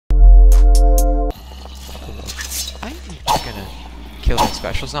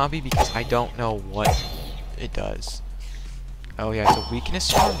special zombie because I don't know what it does. Oh yeah, it's a weakness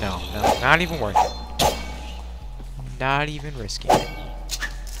storm? No, not even worth it. Not even risking it.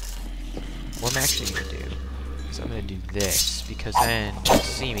 What I'm actually gonna do is I'm gonna do this because then you'll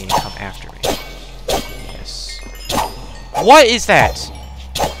see me and come after me. Yes. What is that?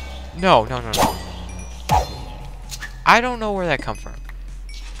 No. I don't know where that come from.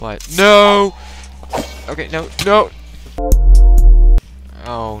 But no! Okay, no.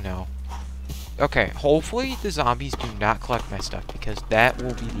 Oh no. Okay, hopefully the zombies do not collect my stuff because that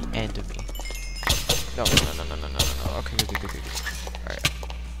will be the end of me. No. Okay, good. Alright.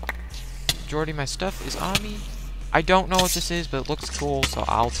 Majority of my stuff is on me. I don't know what this is, but it looks cool, so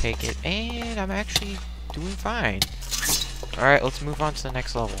I'll take it. And I'm actually doing fine. Alright, let's move on to the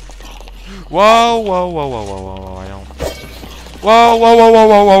next level. Whoa, I don't... Whoa.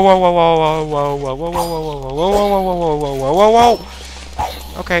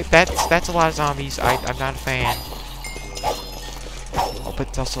 Okay, that's a lot of zombies. I'm not a fan. Oh, but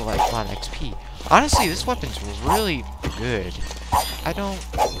it's also like a lot of XP. Honestly, this weapon's really good.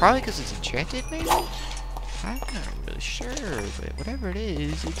 Probably because it's enchanted, maybe? I'm not really sure, but whatever it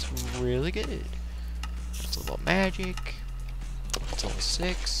is, it's really good. It's a little magic. It's level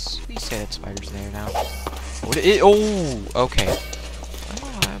 6. We said spiders there now. Oh, okay.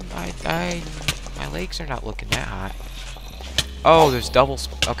 Oh, my legs are not looking that hot. Oh, there's double.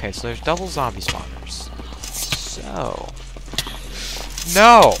 Okay, so there's double zombie spawners. So,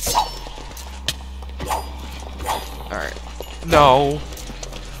 no. All right, no.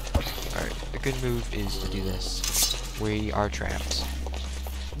 All right, the good move is to do this. We are trapped.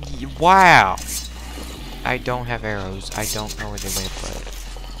 Wow. I don't have arrows. I don't know where they went,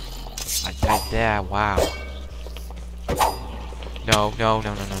 but yeah, wow. No.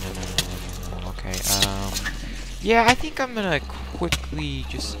 Okay, yeah, I think I'm gonna quickly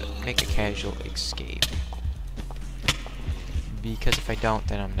just make a casual escape. Because if I don't,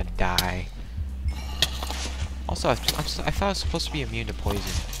 then I'm gonna die. Also, I thought I was supposed to be immune to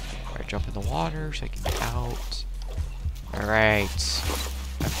poison. Alright, jump in the water so I can get out. Alright.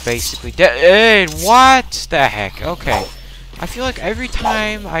 I'm basically dead. What the heck? Okay. I feel like every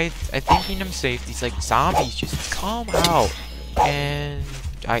time I'm thinking I'm safe, these like zombies just come out. And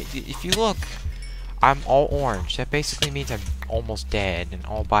if you look, I'm all orange. That basically means I'm almost dead in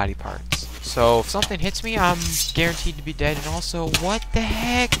all body parts. So if something hits me, I'm guaranteed to be dead. And also, what the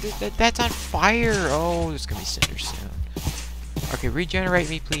heck? That's on fire. Oh, there's gonna be cinders soon. Okay, regenerate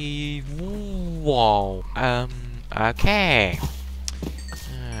me, please. Whoa. Okay.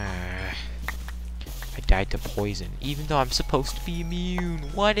 I died to poison, even though I'm supposed to be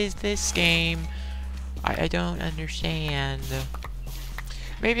immune. What is this game? I don't understand.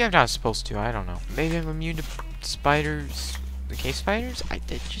 Maybe I'm not supposed to. I don't know. Maybe I'm immune to spiders. The cave spiders?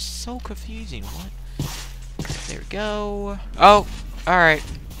 It's just so confusing. What? There we go. Oh, alright.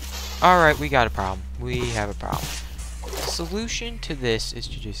 Alright, we got a problem. We have a problem. The solution to this is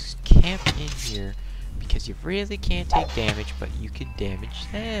to just camp in here because you really can't take damage, but you can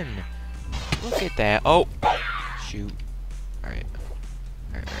damage them. Look at that. Oh, shoot. Alright.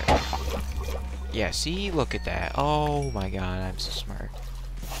 Yeah, see? Look at that. Oh my god, I'm so smart.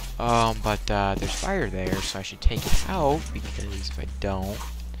 But there's fire there, so I should take it out, because if I don't,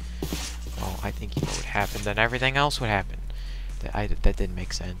 well, I think you know what would happen, then everything else would happen. That didn't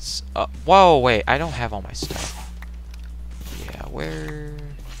make sense. Whoa, wait, I don't have all my stuff. Yeah,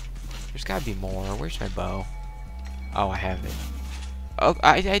 there's gotta be more. Where's my bow? Oh, I have it. Oh,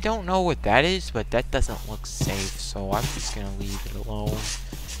 I don't know what that is, but that doesn't look safe, so I'm just gonna leave it alone.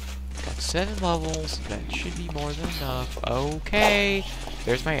 Got 7 levels, that should be more than enough. Okay,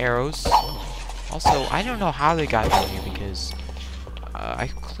 there's my arrows. Also, I don't know how they got down here, because I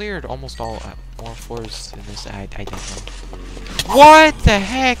cleared almost all more floors in this. I didn't know. What the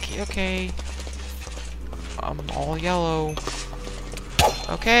heck? Okay, I'm all yellow.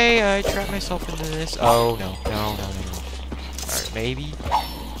 Okay, I trapped myself into this. Oh, no. Alright, maybe.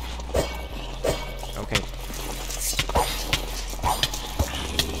 Okay.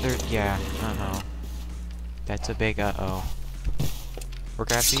 Yeah, uh-oh. That's a big uh-oh. We're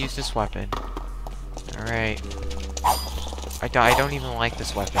gonna have to use this weapon. Alright. I don't even like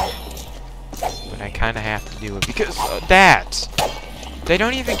this weapon. But I kinda have to do it because of that! They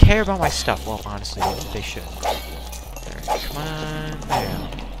don't even care about my stuff. Well, honestly, they should. Alright, come on down.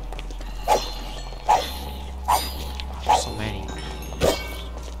 There's so many.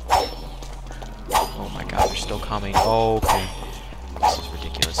 Oh my god, they're still coming. Okay. This is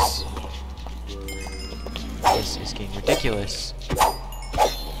ridiculous. This is getting ridiculous.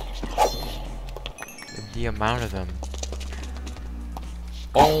 The amount of them.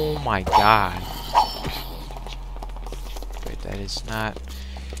 Oh my god. Wait, that is not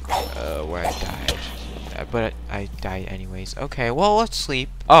where I died. But I died anyways. Okay, well, let's sleep.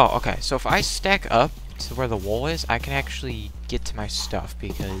 Oh, okay. So if I stack up to where the wool is, I can actually get to my stuff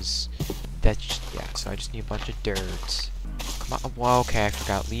because that's, yeah, so I just need a bunch of dirt. Well, okay, I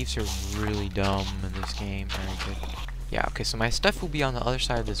forgot. Leaves are really dumb in this game. Alright, good. Yeah, okay, so my stuff will be on the other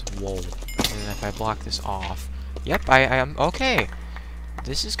side of this wall. And then if I block this off... Yep, I am... Okay.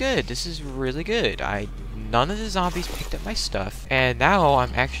 This is good. This is really good. None of the zombies picked up my stuff. And now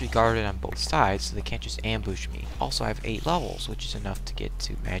I'm actually guarded on both sides, so they can't just ambush me. Also, I have 8 levels, which is enough to get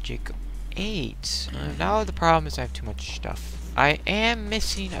to magic 8. Now the problem is I have too much stuff. I am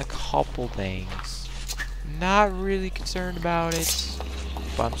missing a couple things. Not really concerned about it,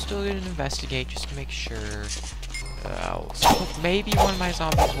 but I'm still going to investigate just to make sure. So maybe one of my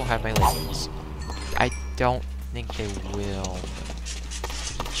zombies will have my leggings. I don't think they will.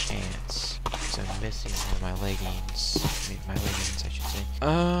 There's a chance. Because I'm missing one of my leggings. My leggings, I should say.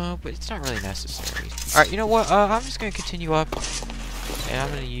 But it's not really necessary. Alright, you know what? I'm just going to continue up. And I'm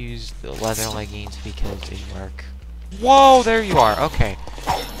going to use the leather leggings because they work. Whoa, there you are. Okay.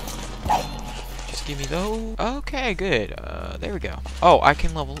 Just give me those. Okay, good. There we go. Oh, I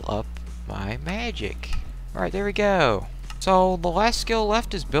can level up my magic. Alright, there we go. So, the last skill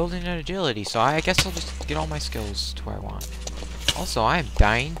left is building and agility, so I guess I'll just get all my skills to where I want. Also, I am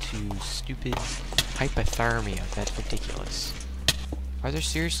dying to stupid hypothermia. That's ridiculous. Are there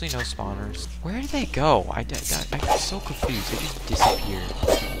seriously no spawners? Where did they go? I got so confused. They just disappeared.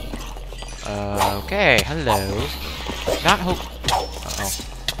 Okay, hello. Not hope.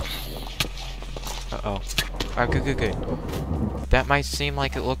 Uh-oh. Alright, good. That might seem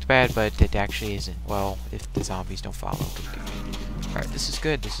like it looked bad, but it actually isn't. Well, if the zombies don't follow. Good. Alright, this is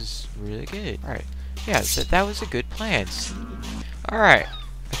good. This is really good. Alright. Yeah, that was a good plan. Alright.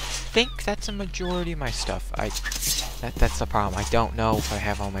 I think that's a majority of my stuff. That's the problem. I don't know if I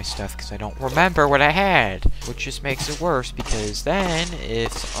have all my stuff because I don't remember what I had. Which just makes it worse because then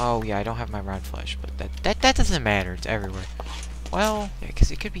if... Oh, yeah, I don't have my round flesh, but that doesn't matter. It's everywhere. Well, yeah, because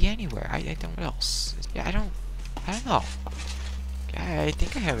it could be anywhere. I don't... What else? Yeah, I don't know. Yeah, I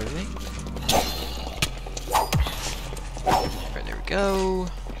think I have everything. Alright, there we go.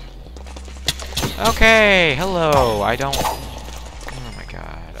 Okay, hello. I don't... Oh my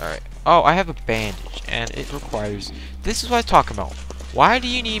god. Alright. Oh, I have a bandage, and it requires... This is what I'm talking about. Why do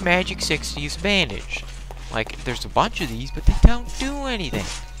you need Magic 6 to use a bandage? Like, there's a bunch of these, but they don't do anything.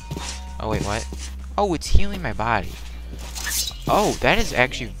 Oh, wait, what? Oh, it's healing my body. Oh, that is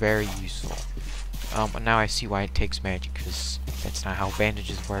actually very useful. Now I see why it takes magic, because that's not how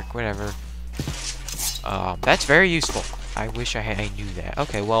bandages work, whatever. That's very useful. I wish I knew that.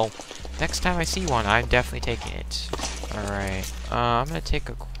 Okay, well, next time I see one, I'm definitely taking it. Alright, I'm gonna take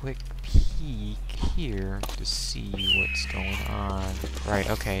a quick peek here to see what's going on. Right,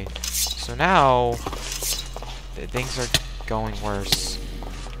 okay. So now, things are going worse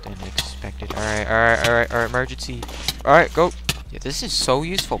than expected. Alright, emergency. Alright, go. Yeah, this is so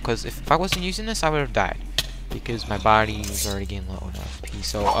useful, because if I wasn't using this, I would have died. Because my body was already getting low enough.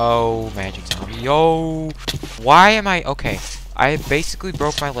 So, oh, magic zombie. Yo! Why am I... Okay, I basically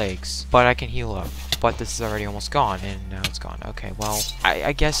broke my legs, but I can heal up. But this is already almost gone, and now it's gone. Okay, well,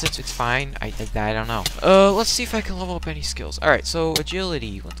 I guess it's fine. I don't know. Let's see if I can level up any skills. Alright, so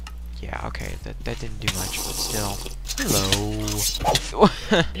agility. Yeah, okay, that didn't do much, but still.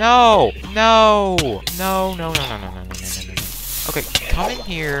 Hello. No! Okay, come in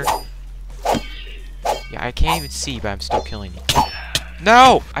here. Yeah, I can't even see, but I'm still killing you.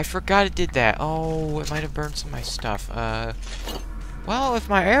 No! I forgot it did that. Oh, it might have burned some of my stuff. Well, if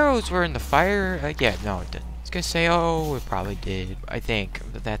my arrows were in the fire, yeah, no, it didn't. I was gonna say, oh, it probably did. I think,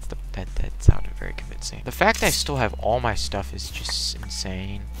 but that sounded very convincing. The fact that I still have all my stuff is just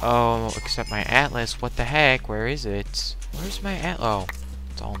insane. Oh, except my atlas. What the heck? Where is it? Where's my atlas? Oh.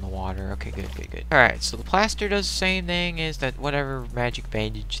 It's all in the water. Okay, good. Alright, so the plaster does the same thing as that whatever magic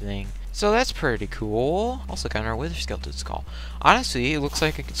bandage thing. So that's pretty cool. Also got our wither skeleton skull. Honestly, it looks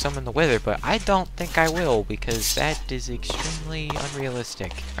like I could summon the wither, but I don't think I will because that is extremely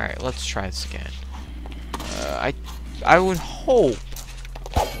unrealistic. Alright, let's try this again. I would hope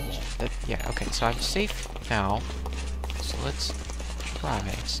that... Yeah, okay, so I'm safe now. So let's try.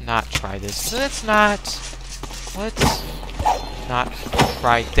 Let's not try this. Let's not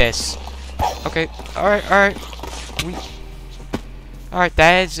try this. Okay, alright. Alright,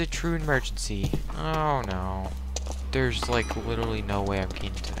 that is a true emergency. Oh no. There's like literally no way I'm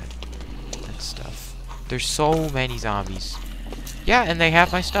getting to that stuff. There's so many zombies. Yeah, and they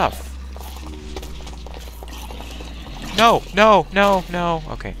have my stuff. No, no, no, no.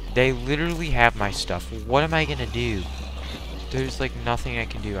 Okay, they literally have my stuff. What am I gonna do? There's like nothing I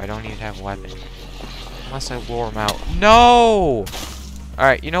can do. I don't even have a weapon. Unless I lure them out. No!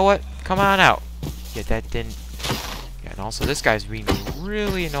 Alright, you know what? Come on out. Yeah, that didn't... Yeah, and also this guy's being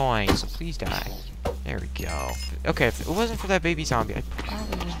really annoying, so please die. There we go. Okay, if it wasn't for that baby zombie, I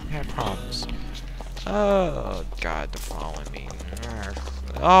probably wouldn't have problems. Oh, God, they're following me.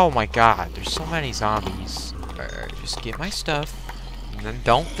 Oh my God, there's so many zombies. Just get my stuff, and then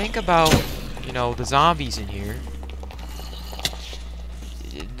don't think about, you know, the zombies in here.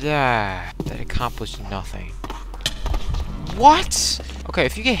 That accomplished nothing. What? Okay,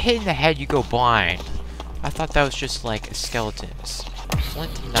 if you get hit in the head, you go blind. I thought that was just like skeletons.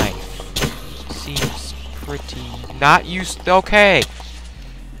 Flint and knife. Seems pretty not used. Okay.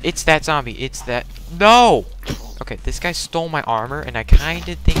 It's that zombie. It's that. No! Okay, this guy stole my armor, and I kind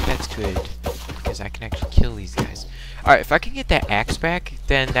of think that's good. Because I can actually kill these guys. Alright, if I can get that axe back,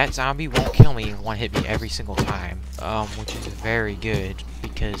 then that zombie won't kill me and one-hit me every single time. Which is very good.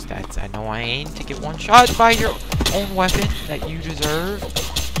 Because that's annoying to get one shot by your own weapon that you deserve.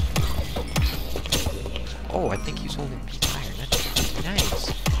 Oh, I think he's holding iron. That's nice.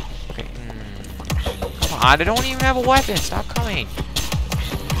 Okay, come on, I don't even have a weapon. Stop coming.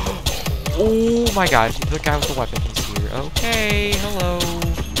 Oh my God, the guy with the weapon is here. Okay, hello.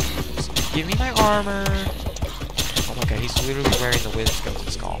 Just give me my armor. Oh my God, he's literally wearing the wither skeleton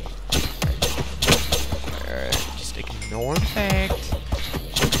skull. Alright, just ignore the fact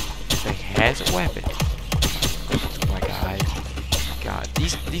that he has a weapon. Oh my God. God,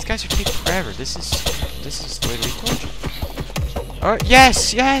 these guys are taking forever. This is literally torture. Alright,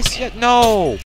 yes, no!